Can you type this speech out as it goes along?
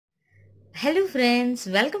Hello friends,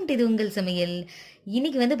 welcome to Ungal Samayal.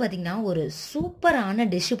 இன்னைக்கு வந்து பாத்தீங்கன்னா ஒரு சூப்பரான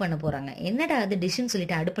டிஷ் பண்ண போறாங்க. என்னடா அது டிஷ்னு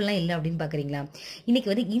சொல்லிட்டு அடுப்பெல்லாம் இல்ல அப்படின்னு பாக்குறீங்களா? இன்னைக்கு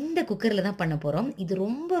வந்து இந்த குக்கர்ல தான் பண்ண போறோம். இது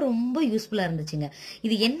ரொம்ப ரொம்ப யூஸ்ஃபுல்லா இருந்துச்சுங்க.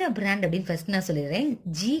 இது என்ன பிராண்ட் அப்படின்னு ஃபர்ஸ்ட் நான் சொல்லிடுறேன்.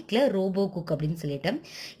 geekrobocook அப்படின்னு சொல்லிட்டு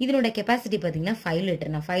இதனோட கெபாசிட்டி பாத்தீங்கன்னா 5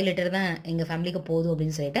 லிட்டர். நான் 5 லிட்டர் தான் எங்க ஃபேமிலிக்கு போதும்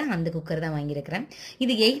அப்படின்னு சொல்லிட்டு அந்த குக்கர் தான் வாங்கியிருக்கிறேன்.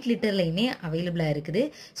 இது 8 லிட்டர்லயுமே அவைலபிளா இருக்குது.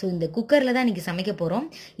 ஸோ இந்த குக்கர்ல தான் இன்னைக்கு சமைக்க போறோம்.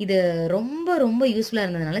 இது ரொம்ப ரொம்ப யூஸ்ஃபுல்லா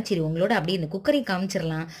இருந்ததுனால சரி உங்களோட அப்படியே இந்த குக்கரையும்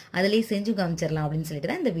காமிச்சிடலாம், அதுலயே செஞ்சு காமிச்சிடலாம் அப்படின்னு சொல்லிட்டு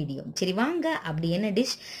தான் இந்த வீடியோ. சரி வாங்க, அப்படி என்ன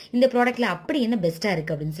டிஷ் இந்த ப்ராடக்ட்ல அப்படி என்ன பெஸ்டா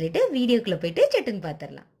இருக்கு அப்படின்னு சொல்லிட்டு வீடியோக்குள்ள போயிட்டு சட்டுன்னு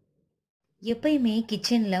பாத்திரலாம். எப்பயுமே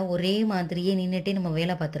கிச்சன்ல ஒரே மாதிரியே நின்றுட்டே நம்ம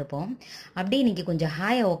வேலை பார்த்துருப்போம். அப்படியே இன்னைக்கு கொஞ்சம்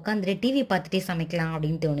ஹாயா உட்காந்துட்டு டிவி பார்த்துட்டே சமைக்கலாம்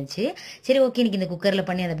அப்படின்னு தோணுச்சு. சரி ஓகே, இன்னைக்கு இந்த குக்கர்ல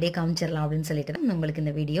பண்ணி அதை அப்படியே காமிச்சிடலாம் அப்படின்னு சொல்லிட்டு தான் நம்மளுக்கு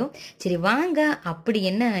இந்த வீடியோ. சரி வாங்க, அப்படி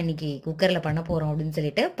என்ன இன்னைக்கு குக்கர்ல பண்ண போறோம் அப்படின்னு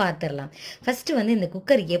சொல்லிட்டு பார்த்துடலாம். ஃபர்ஸ்ட் வந்து இந்த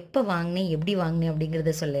குக்கர் எப்போ வாங்கினேன், எப்படி வாங்கினேன்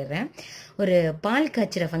அப்படிங்கறத சொல்லிடுறேன். ஒரு பால்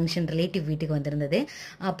காய்ச்சிற ஃபங்க்ஷன் ரிலேட்டிவ் வீட்டுக்கு வந்திருந்தது.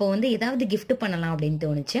 அப்போ வந்து ஏதாவது கிஃப்ட் பண்ணலாம் அப்படின்னு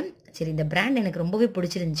தோணுச்சு. சரி, இந்த பிராண்ட் எனக்கு ரொம்பவே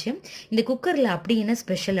பிடிச்சிருந்துச்சு. இந்த குக்கர்ல அப்படி என்ன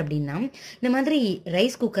ஸ்பெஷல் அப்படின்னா, இந்த மாதிரி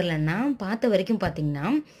ரைஸ் குக்கர்ல நான் பார்த்த வரைக்கும் பார்த்தீங்கன்னா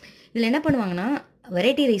இதில் என்ன பண்ணுவாங்கன்னா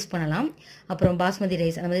வெரைட்டி ரைஸ் பண்ணலாம், அப்புறம் பாஸ்மதி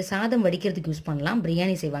ரைஸ், அந்த மாதிரி சாதம் வடிக்கிறதுக்கு யூஸ் பண்ணலாம்,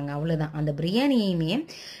 பிரியாணி செய்வாங்க, அவ்வளோதான். அந்த பிரியாணியுமே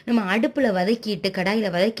நம்ம அடுப்பில் வதக்கிட்டு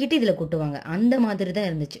கடாயில் வதக்கிட்டு இதில் கொட்டுவாங்க, அந்த மாதிரி தான்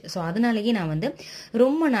இருந்துச்சு. ஸோ அதனாலேயே நான் வந்து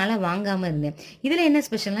ரொம்ப நாளாக வாங்காமல் இருந்தேன். இதில் என்ன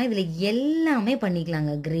ஸ்பெஷல்னா இதில் எல்லாமே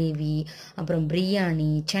பண்ணிக்கலாங்க. கிரேவி, அப்புறம்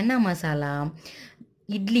பிரியாணி, சன்னா மசாலா,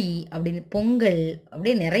 இட்லி, அப்படின்னு பொங்கல்,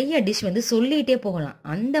 அப்படியே நிறைய டிஷ் வந்து சொல்லிகிட்டே போகலாம்.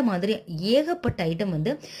 அந்த மாதிரி ஏகப்பட்ட ஐட்டம்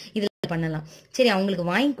வந்து இதில் பண்ணலாம். சரி, அவங்களுக்கு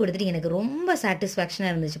வாங்கி கொடுத்துட்டு எனக்கு ரொம்ப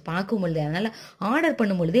சாட்டிஸ்ஃபேக்ஷனாக இருந்துச்சு பார்க்கும்பொழுது. அதனால ஆர்டர்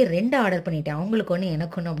பண்ணும்பொழுதே 2 ஆர்டர் பண்ணிட்டேன், அவங்களுக்கு ஒன்று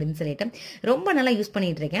எனக்கு ஒன்று அப்படின்னு சொல்லிட்டு ரொம்ப நல்லா யூஸ்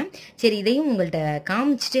பண்ணிட்டு இருக்கேன். சரி, இதையும் உங்கள்கிட்ட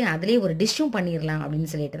காமிச்சிட்டு அதிலே ஒரு டிஷ்ஷும் பண்ணிடலாம்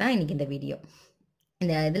அப்படின்னு சொல்லிட்டு தான் இன்னைக்கு இந்த வீடியோ.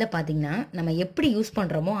 இந்த இதில் பார்த்தீங்கன்னா நம்ம எப்படி யூஸ்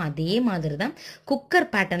பண்ணுறோமோ அதே மாதிரி தான் குக்கர்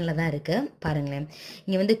பேட்டர்னில் தான் இருக்குது. பாருங்களேன்,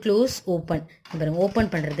 இங்கே வந்து க்ளோஸ் ஓப்பன், பாருங்க, ஓப்பன்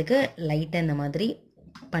பண்ணுறதுக்கு லைட்டாக இந்த மாதிரி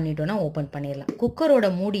பண்ணிட்டோன்னா ஓப்பன் பண்ணிடலாம். குக்கரோட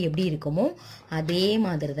மூடி எப்படி இருக்குமோ அதே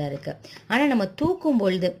மாதிரி தான் இருக்குது. ஆனால் நம்ம தூக்கும்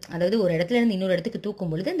பொழுது, அதாவது ஒரு இடத்துல இருந்து இன்னொரு இடத்துக்கு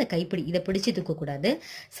தூக்கும் பொழுது இந்த கைப்பிடி இதை பிடிச்சி தூக்கக்கூடாது.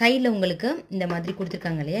 சைடில் உங்களுக்கு இந்த மாதிரி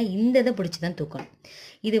கொடுத்துருக்காங்க இல்லையா, இந்த இதை பிடிச்சி தான் தூக்கணும்.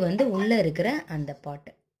 இது வந்து உள்ளே இருக்கிற அந்த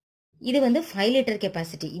பாட்டு. இது வந்து 5 லிட்டர்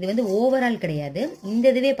கெப்பாசிட்டி. இது வந்து ஓவரால் கிடையாது. இந்த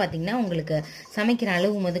இதுவே பார்த்தீங்கன்னா உங்களுக்கு சமைக்கிற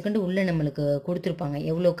அளவு முதற்கொண்டு உள்ளே நம்மளுக்கு கொடுத்துருப்பாங்க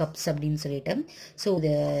எவ்வளோ கப்ஸ் அப்படின்னு சொல்லிட்டு. ஸோ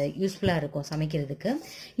இது யூஸ்ஃபுல்லாக இருக்கும் சமைக்கிறதுக்கு.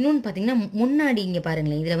 இன்னொன்று பார்த்தீங்கன்னா முன்னாடி இங்கே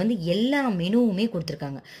பாருங்களேன், இதில் வந்து எல்லா மெனுவுமே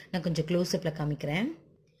கொடுத்துருக்காங்க. நான் கொஞ்சம் க்ளோஸ்அப்பில் காமிக்கிறேன்.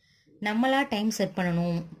 நம்மளா டைம் செட்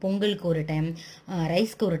பண்ணணும், பொங்கலுக்கு ஒரு டைம்,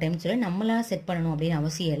 ரைஸ்க்கு ஒரு டைம் சொல்லி நம்மளா செட் பண்ணணும் அப்படின்னு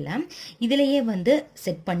அவசியம் இல்லை. இதிலேயே வந்து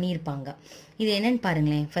செட் பண்ணியிருப்பாங்க. இது என்னன்னு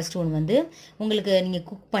பாருங்களேன். ஃபர்ஸ்ட் ஒன்று வந்து உங்களுக்கு நீங்கள்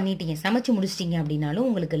குக் பண்ணிட்டீங்க, சமைச்சு முடிச்சிட்டீங்க அப்படின்னாலும்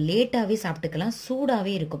உங்களுக்கு லேட்டாகவே சாப்பிட்டுக்கலாம்,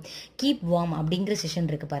 சூடாகவே இருக்கும். கீப் வார்ம் அப்படிங்கிற செஷன்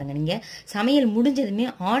இருக்குது பாருங்கள். நீங்கள் சமையல் முடிஞ்சதுமே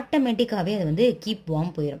ஆட்டோமேட்டிக்காகவே அது வந்து கீப்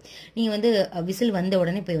வார்ம் போயிடும். நீங்கள் வந்து விசில் வந்த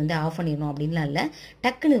உடனே போய் வந்து ஆஃப் பண்ணிடணும் அப்படின்லாம் இல்லை,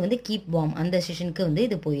 டக்குன்னு வந்து கீப் வார்ம் அந்த செஷனுக்கு வந்து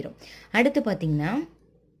இது போயிடும். அடுத்து பார்த்தீங்கன்னா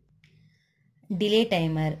டிலே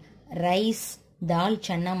டைமர், ரைஸ், தால்,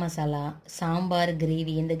 சன்னா மசாலா, சாம்பார்,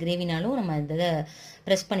 கிரேவி, எந்த கிரேவினாலும் நம்ம இதை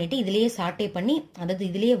ப்ரெஸ் பண்ணிவிட்டு இதிலேயே சாட்டே பண்ணி, அதாவது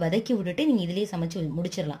இதிலேயே வதக்கி விட்டுட்டு நீங்கள் இதிலேயே சமைச்சு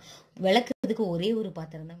முடிச்சிடலாம். விளக்குறதுக்கு ஒரே ஒரு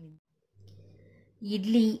பாத்திரம் தான்.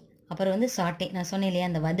 இட்லி, அப்புறம் வந்து சாட்டே, நான் சொன்னேன் இல்லையா,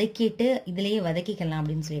 அந்த வதக்கிட்டு இதிலேயே வதக்கிக்கலாம்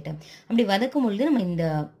அப்படின்னு சொல்லிட்டு. அப்படி வதக்கும் பொழுது நம்ம இந்த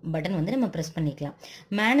பட்டன் வந்து நம்ம ப்ரெஸ் பண்ணிக்கலாம்.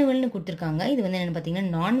 மேனுவல்னு கொடுத்துருக்காங்க. இது வந்து என்னென்னு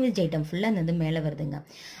பார்த்தீங்கன்னா நான்வெஜ் ஐட்டம் ஃபுல்லாக அந்த வந்து மேலே வருதுங்க.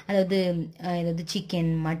 அதாவது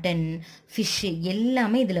சிக்கன், மட்டன், ஃபிஷ்ஷு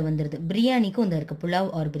எல்லாமே இதில் வந்துடுது. பிரியாணிக்கும் இந்த இருக்குது,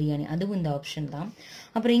 புலாவ் ஆர் பிரியாணி, அதுவும் இந்த ஆப்ஷன் தான்.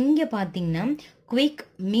 அப்புறம் இங்கே பார்த்தீங்கன்னா குவிக்,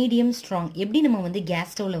 மீடியம், ஸ்ட்ராங், எப்படி நம்ம வந்து கேஸ்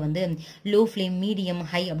ஸ்டவ்வில் வந்து லோ ஃப்ளேம், மீடியம்,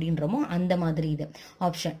 ஹை அப்படின்றமோ அந்த மாதிரி இது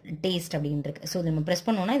ஆப்ஷன். டேஸ்ட் அப்படின்னு இருக்கு. ஸோ நம்ம ப்ரெஸ்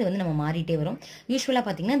பண்ணோன்னா இது வந்து நம்ம மாறிட்டே வரும். யூஸ்வலாக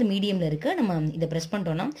பார்த்தீங்கன்னா அது மீடியமில் இருக்குது. நம்ம இதை ப்ரெஸ்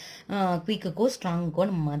பண்ணிட்டோன்னா குவிக்குக்கோ ஸ்ட்ராங்குக்கோ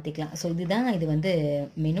நம்ம மாற்றிக்கலாம். ஸோ இதுதான் இது வந்து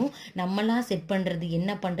மெனு. நம்மளாம் செட் பண்ணுறது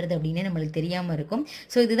என்ன பண்ணுறது அப்படின்னு நம்மளுக்கு தெரியாமல் இருக்கும்.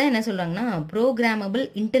 ஸோ இதுதான் என்ன சொல்கிறாங்கன்னா ப்ரோக்ராமபிள்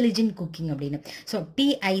இன்டெலிஜென்ட் குக்கிங் அப்படின்னு. ஸோ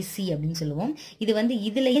PIC அப்படின்னு சொல்லுவோம். இது வந்து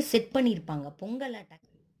இதுலேயே செட் பண்ணியிருப்பாங்க.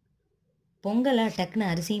 பொங்கலா டக்குன்னு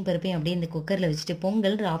அரிசியும் பருப்பையும் அப்படியே இந்த குக்கரில் வச்சுட்டு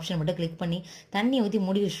பொங்கல்ன்ற ஆப்ஷன் மட்டும் கிளிக் பண்ணி தண்ணி ஊற்றி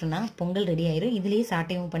மூடி வச்சோம்னா பொங்கல் ரெடி ஆயிரும். இதுலேயே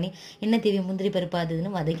சாட்டையும் பண்ணி என்ன தேவை, முந்திரி பருப்பு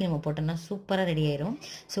அதுன்னு வதக்கி நம்ம போட்டோம்னா சூப்பராக ரெடி ஆயிரும்.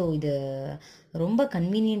 ஸோ இது ரொம்ப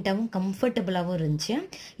கன்வீனியண்ட்டாகவும் கம்ஃபர்டபுளாகவும் இருந்துச்சு.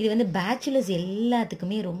 இது வந்து பேச்சுலர்ஸ்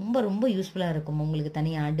எல்லாத்துக்குமே ரொம்ப ரொம்ப யூஸ்ஃபுல்லாக இருக்கும். உங்களுக்கு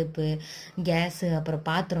தனியாக அடுப்பு, கேஸு, அப்புறம்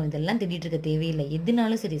பாத்திரம் இதெல்லாம் தேடிட்டு இருக்க தேவையில்லை.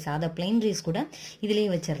 எதுனாலும் சரி, சாதா பிளைன் ரைஸ் கூட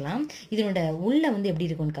இதிலேயே வச்சிடலாம். இதனோட உள்ள வந்து எப்படி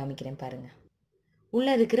இருக்கும்னு காமிக்கிறேன் பாருங்கள்.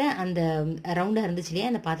 உள்ளே இருக்கிற அந்த ரவுண்டாக இருந்துச்சு இல்லையா,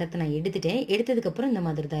 அந்த பாத்திரத்தை நான் எடுத்துட்டேன். எடுத்ததுக்கப்புறம் இந்த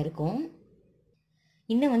மாதிரி தான் இருக்கும்.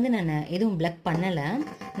 இன்னும் வந்து நான் எதுவும் பிளக் பண்ணலை.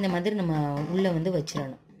 இந்த மாதிரி நம்ம உள்ளே வந்து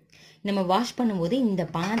வச்சிடணும். நம்ம வாஷ் பண்ணும்போது இந்த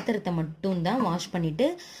பாத்திரத்தை மட்டும்தான் வாஷ் பண்ணிட்டு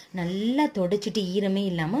நல்லா தொடச்சிட்டு ஈரமே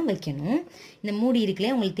இல்லாமல் வைக்கணும். இந்த மூடி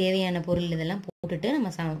இருக்குல்லையே, உங்களுக்கு தேவையான பொருள் இதெல்லாம் போட்டுட்டு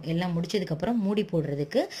நம்ம எல்லாம் முடிச்சதுக்கப்புறம் மூடி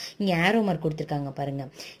போடுறதுக்கு இங்கே ஆரோ மார்க் கொடுத்துருக்காங்க பாருங்க.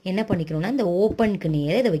 என்ன பண்ணிக்கணும்னா இந்த ஓப்பனுக்கு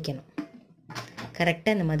நேராக இதை வைக்கணும்.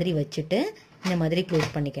 கரெக்டாக இந்த மாதிரி வச்சுட்டு இந்த மாதிரி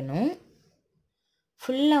க்ளோஸ் பண்ணிக்கணும்.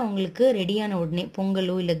 ஃபுல்லாக உங்களுக்கு ரெடியான உடனே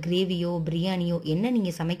பொங்கலோ இல்லை கிரேவியோ பிரியாணியோ என்ன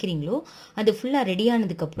நீங்கள் சமைக்கிறீங்களோ அது ஃபுல்லாக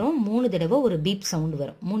ரெடியானதுக்கப்புறம் 3 தடவை ஒரு பீப் சவுண்டு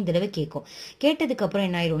வரும். 3 தடவை கேட்கும். கேட்டதுக்கப்புறம்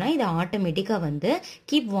என்ன ஆயிரும்னா இது ஆட்டோமேட்டிக்காக வந்து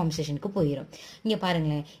கீப் வார்ம் செஷனுக்கு போயிடும். இங்கே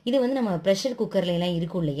பாருங்களேன், இது வந்து நம்ம ப்ரெஷர் குக்கர்ல எல்லாம்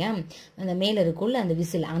இருக்கும் இல்லையா, அந்த மேலே இருக்கும்ல அந்த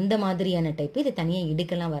விசில், அந்த மாதிரியான டைப்பு. இது தனியாக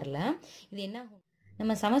எடுக்கலாம் வரல. இது என்ன,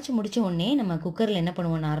 நம்ம சமைச்சு முடிச்ச உடனே நம்ம குக்கரில் என்ன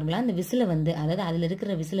பண்ணுவோம், நார்மலாக அந்த விசிலை வந்து, அதாவது அதில்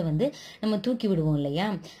இருக்கிற விசிலை வந்து நம்ம தூக்கி விடுவோம் இல்லையா,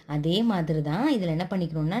 அதே மாதிரி தான் இதில் என்ன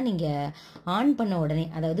பண்ணிக்கணும்னா நீங்கள் ஆன் பண்ண உடனே,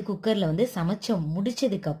 அதாவது குக்கரில் வந்து சமைச்ச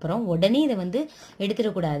முடிச்சதுக்கப்புறம் உடனே இதை வந்து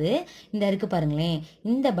எடுத்துடக்கூடாது. இந்த இருக்கு பாருங்களேன்,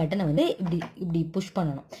 இந்த பட்டனை வந்து இப்படி புஷ்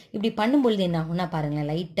பண்ணணும். இப்படி பண்ணும்பொழுது என்ன ஆகும்னா பாருங்களேன்,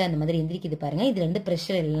 லைட்டாக அந்த மாதிரி எந்திரிக்குது பாருங்க. இதுல இருந்து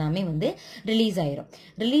ப்ரெஷர் எல்லாமே வந்து ரிலீஸ் ஆயிரும்.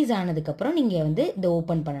 ரிலீஸ் ஆனதுக்கப்புறம் நீங்கள் வந்து இதை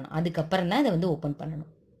ஓப்பன் பண்ணணும். அதுக்கப்புறம் தான் இதை வந்து ஓப்பன் பண்ணணும்.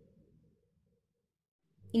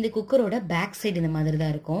 இந்த குக்கரோட பேக் சைடு இந்த மாதிரி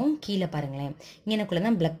தான் இருக்கும். கீழே பாருங்களேன், இங்கனக்குள்ள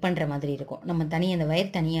தான் பிளக் பண்ணுற மாதிரி இருக்கும். நம்ம தனியாக அந்த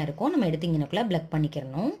வயர் தனியாக இருக்கும், நம்ம எடுத்து இங்கனக்குள்ள பிளக்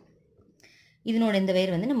பண்ணிக்கிறணும். இதனோட இந்த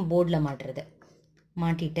வயர் வந்து நம்ம போர்டில் மாட்டுறது.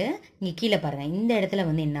 மாட்டிட்டு இங்கே கீழே பாருங்கள், இந்த இடத்துல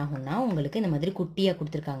வந்து என்ன ஆகும்னா உங்களுக்கு இந்த மாதிரி குட்டியாக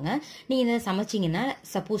கொடுத்துருக்காங்க. நீங்கள் இதை சமைச்சிங்கன்னா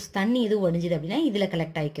சப்போஸ் தண்ணி எதுவும் ஒடிஞ்சுது அப்படின்னா இதில்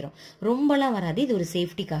கலெக்ட் ஆகிக்கிறோம். ரொம்பலாம் வராது. இது ஒரு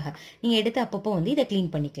சேஃப்டிக்காக நீங்கள் எடுத்து அப்பப்போ வந்து இதை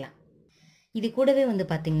க்ளீன் பண்ணிக்கலாம். இது கூடவே வந்து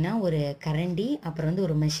பார்த்தீங்கன்னா ஒரு கரண்டி, அப்புறம் வந்து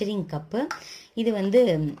ஒரு மெஷரிங் கப்பு. இது வந்து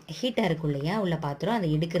ஹீட்டாக இருக்கும் இல்லையா உள்ள பாத்திரம், அதை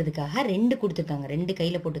எடுக்கிறதுக்காக 2 கொடுத்துருக்காங்க. 2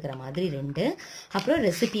 கையில் போட்டுக்கிற மாதிரி 2. அப்புறம்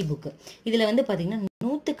ரெசிபி புக்கு. இதில் வந்து பார்த்தீங்கன்னா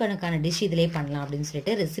 100கணக்கான டிஷ் இதிலே பண்ணலாம் அப்படின்னு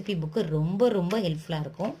சொல்லிட்டு ரெசிபி புக்கு ரொம்ப ரொம்ப ஹெல்ப்ஃபுல்லாக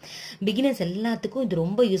இருக்கும். பிகினர்ஸ் எல்லாத்துக்கும் இது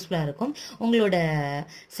ரொம்ப யூஸ்ஃபுல்லாக இருக்கும். உங்களோட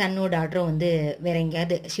சன்னோ டாட்டரோ வந்து வேற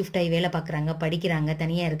எங்கேயாவது ஷிஃப்ட் ஆகி வேலை பார்க்குறாங்க, படிக்கிறாங்க,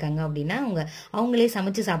 தனியாக இருக்காங்க அப்படின்னா அவங்களே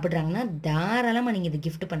சமைச்சு சாப்பிட்றாங்கன்னா தாராளமாக நீங்கள் இது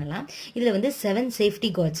கிஃப்ட் பண்ணலாம். இதில் வந்து 7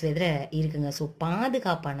 சேஃப்டி கார்ட்ஸ் இதில் இருக்குங்க. ஸோ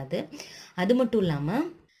பாதுகாப்பானது. அது மட்டும் இல்லாமல்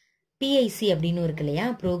PIC அப்படின்னு இருக்கு இல்லையா,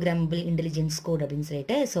 ப்ரோக்ராமபிள் இன்டெலிஜென்ஸ் கோட் அப்படின்னு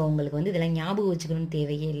சொல்லிட்டு. ஸோ உங்களுக்கு வந்து இதெல்லாம் ஞாபகம் வச்சுக்கணும்னு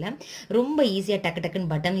தேவையே இல்லை. ரொம்ப ஈஸியாக டக்குன்னு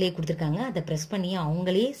பட்டன்லேயே கொடுத்துருக்காங்க. அதை ப்ரெஸ் பண்ணி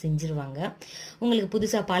அவங்களே செஞ்சுருவாங்க. உங்களுக்கு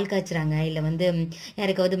புதுசாக பால் காய்ச்சுறாங்க, இல்லை வந்து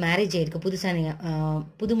யாருக்காவது மேரேஜ் ஆயிருக்கு, புதுசாக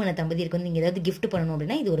புதுமண தம்பதியருக்கு வந்து நீங்கள் ஏதாவது கிஃப்ட் பண்ணணும்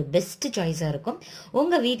அப்படின்னா இது ஒரு பெஸ்ட் சாய்ஸாக இருக்கும்.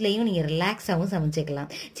 உங்கள் வீட்லேயும் நீங்கள் ரிலாக்ஸாகவும் சமைச்சிக்கலாம்.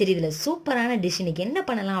 சரி, இதில் சூப்பரான டிஷ் இன்னைக்கு என்ன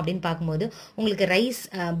பண்ணலாம் அப்படின்னு பார்க்கும்போது உங்களுக்கு ரைஸ்,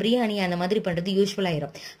 பிரியாணி அந்த மாதிரி பண்ணுறது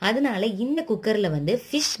யூஸ்ஃபுல்லாகிடும். அதனால இந்த குக்கரில் வந்து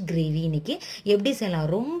ஃபிஷ் கிரேவி இன்னைக்கு எப்படி செய்யலாம்,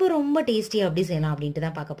 ரொம்ப ரொம்ப டேஸ்டியா எப்படி செய்யலாம் அப்படின்ட்டு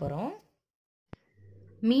தான் பார்க்க போறோம்.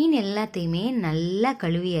 மீன் எல்லாத்தையுமே நல்லா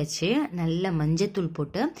கழுவியாச்சு. நல்லா மஞ்சத்தூள்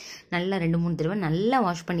போட்டு நல்லா 2-3 தடவை நல்லா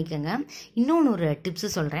வாஷ் பண்ணிக்கோங்க. இன்னொன்று ஒரு டிப்ஸு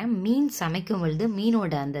சொல்கிறேன். மீன் சமைக்கும் பொழுது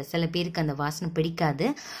மீனோட அந்த சில பேருக்கு அந்த வாசனை பிடிக்காது.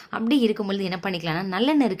 அப்படி இருக்கும் பொழுது என்ன பண்ணிக்கலாம்னா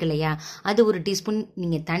நல்லெண்ணெய் இருக்கு இல்லையா, அது ஒரு டீஸ்பூன்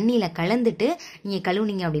நீங்கள் தண்ணியில் கலந்துட்டு நீங்கள்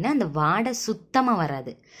கழுவுனீங்க அப்படின்னா அந்த வாடை சுத்தமாக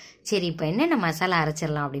வராது. சரி, இப்போ என்னென்ன மசாலா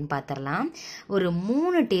அரைச்சிடலாம் அப்படின்னு பார்த்துடலாம். ஒரு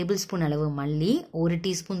 3 டேபிள் ஸ்பூன் அளவு மல்லி, 1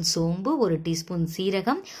 டீஸ்பூன் சோம்பு, 1 டீஸ்பூன்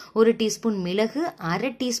சீரகம், 1 டீஸ்பூன் மிளகு,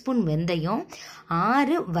 1/2 டீஸ்பூன் வெந்தயம்,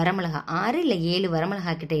 6 வரமிளகா, 6 இல்லை 7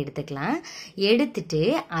 வரமிளகா கிட்ட எடுத்துக்கலாம். எடுத்துட்டு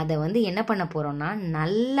அதை வந்து என்ன பண்ண போகிறோம்னா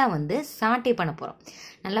நல்லா வந்து சாட்டே பண்ண போகிறோம்.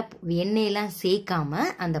 நல்லா எண்ணெயெல்லாம் சேர்க்காம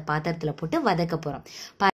அந்த பாத்திரத்தில் போட்டு வதக்க போகிறோம்.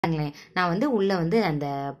 பாருங்களேன், நான் வந்து உள்ளே வந்து அந்த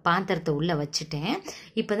பாத்திரத்தை உள்ளே வச்சுட்டேன்.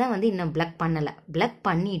 இப்போ தான் வந்து இன்னும் பிளக் பண்ணலை. பிளக்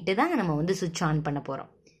பண்ணிட்டு தான் நம்ம வந்து சுவிட்ச் ஆன் பண்ண போகிறோம்.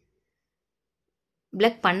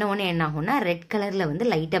 பிளக் பண்ண உடனே என்ன ஆகும்னா ரெட் கலரில் வந்து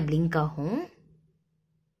லைட்டாக பிளிங்க் ஆகும்.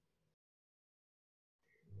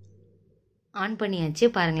 ஆன் பண்ணியாச்சு.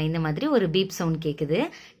 பாருங்கள், இந்த மாதிரி ஒரு பீப் சவுண்ட் கேட்குது.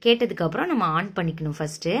 கேட்டதுக்கப்புறம் நம்ம ஆன் பண்ணிக்கணும்.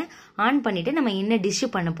 ஃபஸ்ட்டு ஆன் பண்ணிவிட்டு நம்ம என்ன டிஷ்ஷு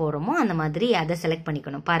பண்ண போகிறோமோ அந்த மாதிரி அதை செலக்ட்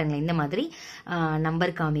பண்ணிக்கணும். பாருங்களேன், இந்த மாதிரி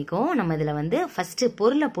நம்பர் காமிக்கும். நம்ம இதில் வந்து ஃபஸ்ட்டு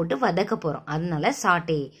பொருளை போட்டு வதக்க போகிறோம். அதனால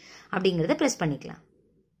சாட்டே அப்படிங்கிறத ப்ரெஸ் பண்ணிக்கலாம்.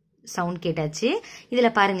 சவுண்ட் கேட்டாச்சு.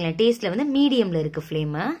 இதில் பாருங்களேன், டேஸ்ட்டில் வந்து மீடியமில் இருக்குது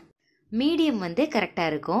ஃப்ளேமு. மீடியம் வந்து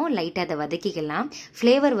கரெக்டாக இருக்கும். லைட்டாக அதை வதக்கிக்கலாம்.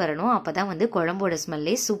 ஃப்ளேவர் வரணும், அப்போ தான் வந்து குழம்போட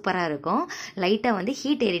ஸ்மெல்லே சூப்பராக இருக்கும். லைட்டாக வந்து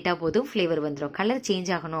ஹீட் ஏறிட்டா போதும் ஃப்ளேவர் வந்துடும். கலர் சேஞ்ச்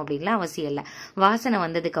ஆகணும் அப்படின்லாம் அவசியம் இல்லை. வாசனை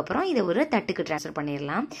வந்ததுக்கப்புறம் இதை ஒரு தட்டுக்கு ட்ரான்ஸ்ஃபர்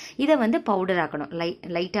பண்ணிடலாம். இதை வந்து பவுடர் ஆக்கணும்.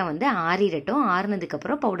 லைட்டாக வந்து ஆறிடட்டும்.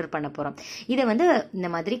 ஆறுனதுக்கப்புறம் பவுடர் பண்ண போகிறோம். இதை வந்து இந்த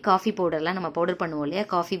மாதிரி காஃபி பவுடர்லாம் நம்ம பவுடர் பண்ணுவோம் இல்லையா,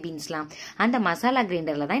 காஃபி பீன்ஸ்லாம், அந்த மசாலா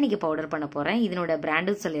கிரைண்டரில் தான் இன்றைக்கி பவுடர் பண்ண போகிறேன். இதனோட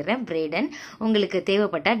பிராண்டும் சொல்லிடுறேன், பிரேடன். உங்களுக்கு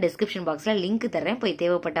தேவைப்பட்டால் டிஸ்கிரிப்ஷன் பாக்ஸில் லிங்க் தர்றேன், போய்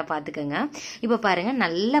தேவைப்பட்டால் பார்த்துக்க. சேர்த்துக்கோங்க. இப்போ பாருங்கள்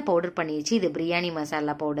நல்லா பவுடர் பண்ணிடுச்சு. இது பிரியாணி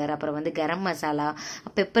மசாலா பவுடர், அப்புறம் வந்து கரம் மசாலா,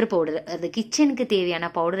 பெப்பர் பவுடர், அது கிச்சனுக்கு தேவையான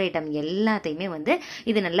பவுடர் ஐட்டம் எல்லாத்தையுமே வந்து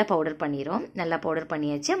இது நல்லா பவுடர் பண்ணிடும். நல்லா பவுடர்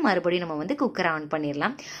பண்ணியாச்சு. மறுபடியும் நம்ம வந்து குக்கரை ஆன்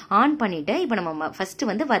பண்ணிடலாம். ஆன் பண்ணிவிட்டு இப்போ நம்ம ஃபஸ்ட்டு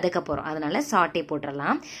வந்து வதக்க போகிறோம். அதனால் சாட்டே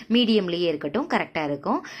போட்டுடலாம். மீடியம்லேயே இருக்கட்டும், கரெக்டாக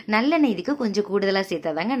இருக்கும். நல்லெண்ணெய் இதுக்கு கொஞ்சம் கூடுதலாக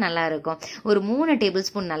சேர்த்தாதாங்க நல்லாயிருக்கும். ஒரு 3 டேபிள்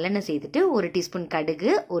ஸ்பூன் நல்லெண்ணெய் சேர்த்துட்டு 1 டீஸ்பூன்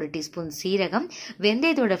கடுகு, 1 டீஸ்பூன் சீரகம்,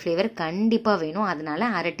 வெந்தயத்தோட ஃப்ளேவர் கண்டிப்பாக வேணும். அதனால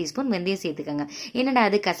 1/2 டீஸ்பூன் வெந்தயம் சேர்த்துக்கோங்க. என்னடா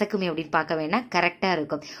அது கசக்குமே அப்படின்னு பார்க்க வேணாம், கரெக்டாக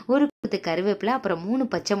இருக்கும். ஒரு கருவேப்பிலை, அப்புறம் 3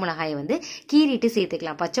 பச்சை மிளகாயை வந்து கீறிட்டு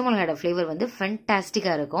சேர்த்துக்கலாம். பச்சை மிளகாயோட ஃப்ளேவர் வந்து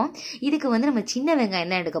ஃபென்டாஸ்டிக்காக இருக்கும். இதுக்கு வந்து நம்ம சின்ன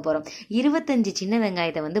வெங்காயம் தான் எடுக்க போகிறோம். 25 சின்ன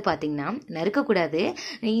வெங்காயத்தை வந்து பார்த்தீங்கன்னா நறுக்கக்கூடாது.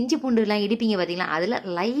 இஞ்சி பூண்டுலாம் இடிப்பீங்க பார்த்தீங்களா, அதில்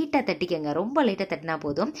லைட்டாக தட்டிக்கங்க. ரொம்ப லைட்டாக தட்டினா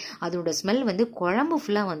போதும். அதோட ஸ்மெல் வந்து குழம்பு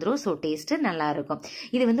ஃபுல்லாக வந்துடும். ஸோ டேஸ்ட்டு நல்லாயிருக்கும்.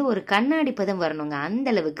 இது வந்து ஒரு கண்ணாடி பதம் வரணுங்க. அந்த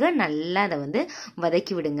அளவுக்கு நல்லா அதை வந்து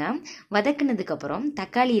வதக்கி விடுங்க. வதக்குனதுக்கப்புறம்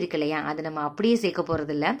தக்காளி இருக்கு இல்லையா, அதை நம்ம அப்படியே சேர்க்க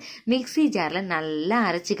போகிறது இல்லை. மிக்ஸி ஜாரில் நல்லா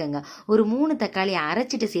அரைச்சிக்கங்க. ஒரு 3 தக்காளி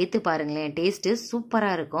அரைச்சிட்டு சேர்த்து பாருங்களேன், டேஸ்ட்டு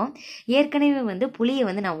சூப்பராக இருக்கும். ஏற்கனவே வந்து புளியை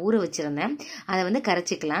வந்து நான் ஊற வச்சுருந்தேன், அதை வந்து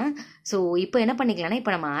கரைச்சிக்கலாம். ஸோ இப்போ என்ன பண்ணிக்கலாம்னா,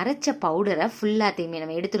 இப்போ நம்ம அரைச்ச பவுடரை ஃபுல்லாத்தையுமே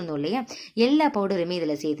நம்ம எடுத்துருந்தோம் இல்லையா, எல்லா பவுடருமே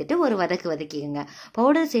இதில் சேர்த்துட்டு ஒரு வதக்கிக்கோங்க.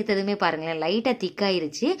 பவுடர் சேர்த்ததுமே பாருங்களேன் லைட்டாக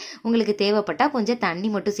திக்காயிருச்சு. உங்களுக்கு தேவைப்பட்டால் கொஞ்சம் தண்ணி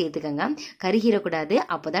மட்டும் சேர்த்துக்கோங்க. கருகிடக்கூடாது,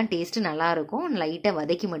 அப்போ தான் டேஸ்ட்டு நல்லாயிருக்கும். லைட்டாக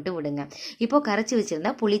வதக்கி மட்டும் விடுங்க. இப்போது கரைச்சி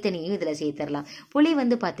வச்சுருந்தா புளி தண்ணியும் இதில் சேர்த்துடலாம். புளி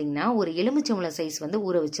வந்து பார்த்தீங்கன்னா ஒரு எலுமிச்சம்பழம் சைஸ் வந்து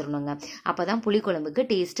ஊற வச்சிடணுங்க. அப்போ தான் புளி குழம்புக்கு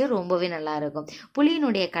டேஸ்ட்டு ரொம்பவே நல்லாயிருக்கும்.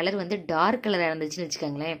 புளியினுடைய கலர் வந்து டார்க் கலராக இருந்துச்சுன்னு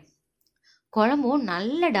வச்சுக்கோங்களேன், குழம்பும்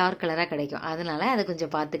நல்ல டார்க் கலராக கிடைக்கும். அதனால அதை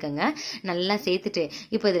கொஞ்சம் பார்த்துக்கோங்க. நல்லா சேர்த்துட்டு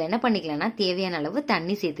இப்போ இதில் என்ன பண்ணிக்கலாம்னா, தேவையான அளவு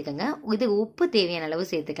தண்ணி சேர்த்துக்கோங்க. இது உப்பு தேவையான அளவு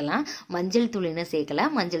சேர்த்துக்கலாம். மஞ்சள் தூள்னு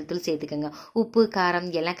சேர்க்கலாம், மஞ்சள் தூள் சேர்த்துக்கோங்க. உப்பு காரம்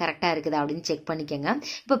எல்லாம் கரெக்டாக இருக்குதா அப்படின்னு செக் பண்ணிக்கோங்க.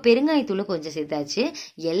 இப்போ பெருங்காயத்தூள் கொஞ்சம் சேர்த்தாச்சு.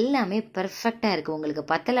 எல்லாமே பர்ஃபெக்டாக இருக்குது. உங்களுக்கு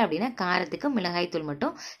பத்தலை அப்படின்னா காரத்துக்கு மிளகாய்த்தூள்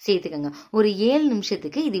மட்டும் சேர்த்துக்கோங்க. ஒரு 7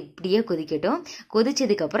 நிமிஷத்துக்கு இது இப்படியே கொதிக்கட்டும்.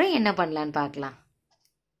 கொதிச்சதுக்கப்புறம் என்ன பண்ணலான்னு பார்க்கலாம்.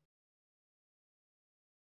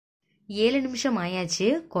 7 நிமிஷம் ஆயாச்சு.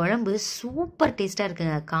 குழம்பு சூப்பர் டேஸ்ட்டாக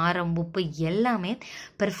இருக்குங்க. காரம் உப்பு எல்லாமே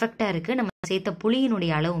பெர்ஃபெக்டாக இருக்குது. நம்ம சேர்த்த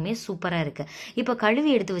புளியினுடைய அளவுமே சூப்பராக இருக்குது. இப்போ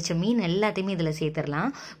கழுவி எடுத்து வச்ச மீன் எல்லாத்தையுமே இதில்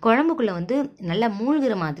சேர்த்துடலாம். குழம்புக்குள்ளே வந்து நல்லா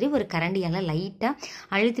மூழ்கிற மாதிரி ஒரு கரண்டியால் லைட்டாக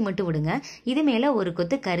அழுத்தி மட்டும் விடுங்க. இது மேலே ஒரு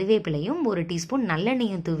கொத்து கருவேப்பிலையும் 1 டீஸ்பூன்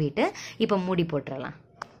நல்லெண்ணெயும் தூவிட்டு இப்போ மூடி போட்டுடலாம்.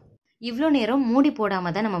 இவ்வளோ நேரம் மூடி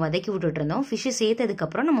போடாமல் தான் நம்ம வதக்கி விட்டுட்டு இருந்தோம். ஃபிஷ்ஷு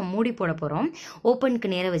சேர்த்ததுக்கப்புறம் நம்ம மூடி போட போகிறோம். ஓப்பனுக்கு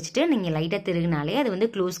நேராக வச்சுட்டு நீங்கள் லைட்டாக திருகினாலே அது வந்து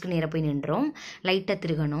க்ளோஸ்க்கு நேராக போய் நின்றோம். லைட்டாக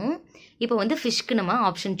திருகணும். இப்போ வந்து ஃபிஷ்க்கு நம்ம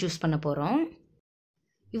ஆப்ஷன் சூஸ் பண்ண போகிறோம்.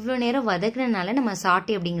 இவ்வளோ நேரம் வதக்குறதுனால நம்ம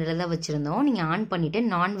சாட்டே அப்படிங்கிறத வச்சுருந்தோம். நீங்கள் ஆன் பண்ணிவிட்டு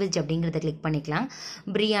நான்வெஜ் அப்படிங்கிறத கிளிக் பண்ணிக்கலாம்.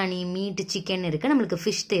 பிரியாணி, மீட், சிக்கன் இருக்குது. நம்மளுக்கு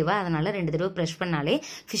ஃபிஷ் தேவை, அதனால் 2 தடவை ப்ரெஷ் பண்ணாலே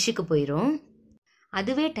ஃபிஷ்ஷுக்கு போயிடும்.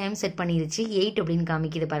 அதுவே டைம் செட் பண்ணிருச்சு. 8 அப்படின்னு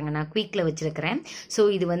காமிக்குது பாருங்கள். நான் குயிக்கில் வச்சுருக்கிறேன். ஸோ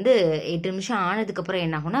இது வந்து 8 நிமிஷம் ஆனதுக்கப்புறம்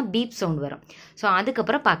என்ன ஆகும்னா பீப் சவுண்ட் வரும். ஸோ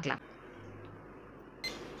அதுக்கப்புறம் பார்க்கலாம்.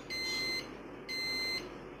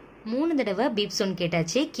 3 தடவை பீப் சவுண்ட்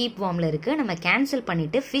கேட்டாச்சு. கீப் வார்மில் இருக்குது. நம்ம கேன்சல்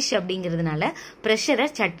பண்ணிவிட்டு ஃபிஷ் அப்படிங்கிறதுனால ப்ரெஷரை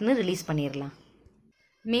சட்டுன்னு ரிலீஸ் பண்ணிடலாம்.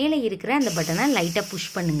 மேலே இருக்கிற அந்த பட்டனை லைட்டாக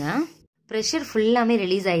புஷ் பண்ணுங்கள். ப்ரெஷர் ஃபுல்லாமே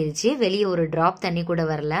ரிலீஸ் ஆயிடுச்சு. வெளியே ஒரு ட்ராப் தண்ணி கூட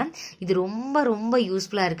வரல. இது ரொம்ப ரொம்ப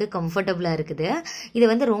யூஸ்ஃபுல்லாக இருக்குது, கம்ஃபர்டபுளாக இருக்குது. இது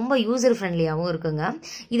வந்து ரொம்ப யூசர் ஃப்ரெண்ட்லியாகவும் இருக்குங்க.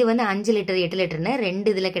 இது வந்து 5 லிட்டர் 8 லிட்டர்னு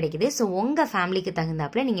 2 இதில் கிடைக்குது. ஸோ உங்கள் ஃபேமிலிக்கு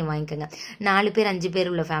தகுந்தாப்பில் நீங்கள் வாங்கிக்கோங்க. 4 பேர் 5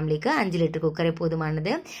 பேர் உள்ள ஃபேமிலிக்கு 5 லிட்டர் குக்கரே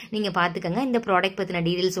போதுமானது. நீங்கள் பார்த்துக்கோங்க. இந்த ப்ராடக்ட் பற்றின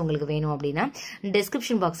டீட்டெயில்ஸ் உங்களுக்கு வேணும் அப்படின்னா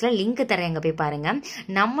டிஸ்கிரிப்ஷன் பாக்ஸில் லிங்க் தரேன், அங்கே போய் பாருங்கள்.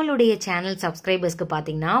 நம்மளுடைய சேனல் சப்ஸ்கிரைபர்ஸ்க்கு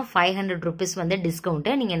பார்த்தீங்கன்னா 500 ருபீஸ் வந்து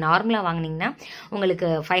டிஸ்கவுண்ட்டு. நீங்கள் நார்மலாக வாங்கினீங்கன்னா உங்களுக்கு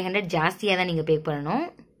 500 ஜாஸ்தி தான் நீங்க பே பண்ணணும்.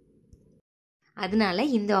 அதனால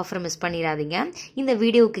இந்த ஆஃபர் மிஸ் பண்ணிடாதீங்க. இந்த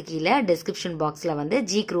வீடியோக்கு கீழே டிஸ்கிரிப்ஷன் பாக்ஸில் வந்து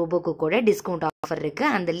geekrobocook டிஸ்கவுண்ட் ஆஃபர் இருக்கு.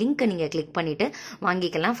 அந்த லிங்க்கை நீங்க கிளிக் பண்ணிட்டு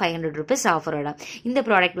வாங்கிக்கலாம் 500 ருபீஸ் ஆஃபரோட. இந்த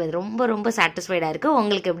ப்ராடக்ட் வந்து ரொம்ப ரொம்ப சாட்டிஸ்ஃபைடாக இருக்கு.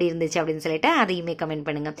 உங்களுக்கு எப்படி இருந்துச்சு அப்படின்னு சொல்லிட்டு அதையுமே கமெண்ட்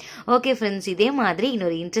பண்ணுங்க. ஓகே ஃப்ரெண்ட்ஸ், இதே மாதிரி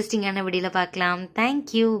இன்னொரு இன்ட்ரெஸ்டிங்கான வீடியோல பார்க்கலாம்.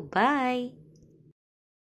 தேங்க்யூ, பாய்.